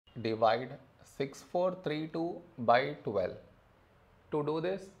divide 6432 by 12. To do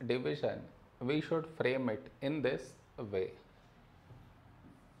this division, we should frame it in this way.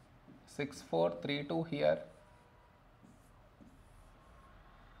 6432 here,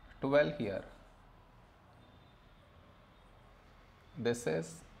 12 here. This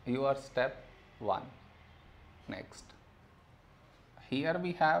is your step 1. Next, here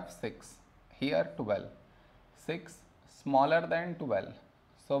we have 6, here 12. 6 smaller than 12.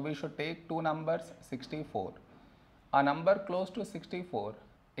 So we should take two numbers 64. A number close to 64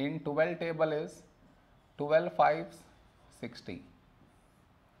 in 12 table is 12 5s 60.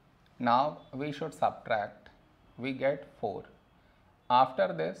 Now we should subtract. We get 4.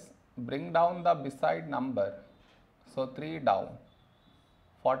 After this, bring down the beside number. So 3 down.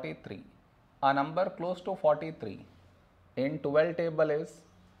 43. A number close to 43 in 12 table is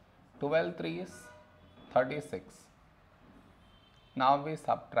 12 3s 36. Now we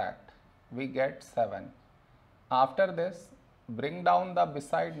subtract. We get 7. After this, bring down the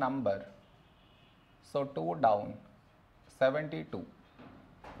beside number. So 2 down. 72.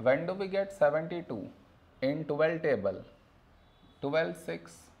 When do we get 72? In 12 table. 12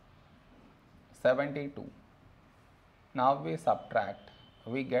 6 72. Now we subtract.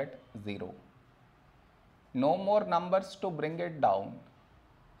 We get 0. No more numbers to bring it down.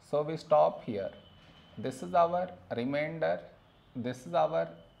 So we stop here. This is our remainder. This is our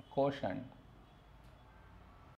quotient.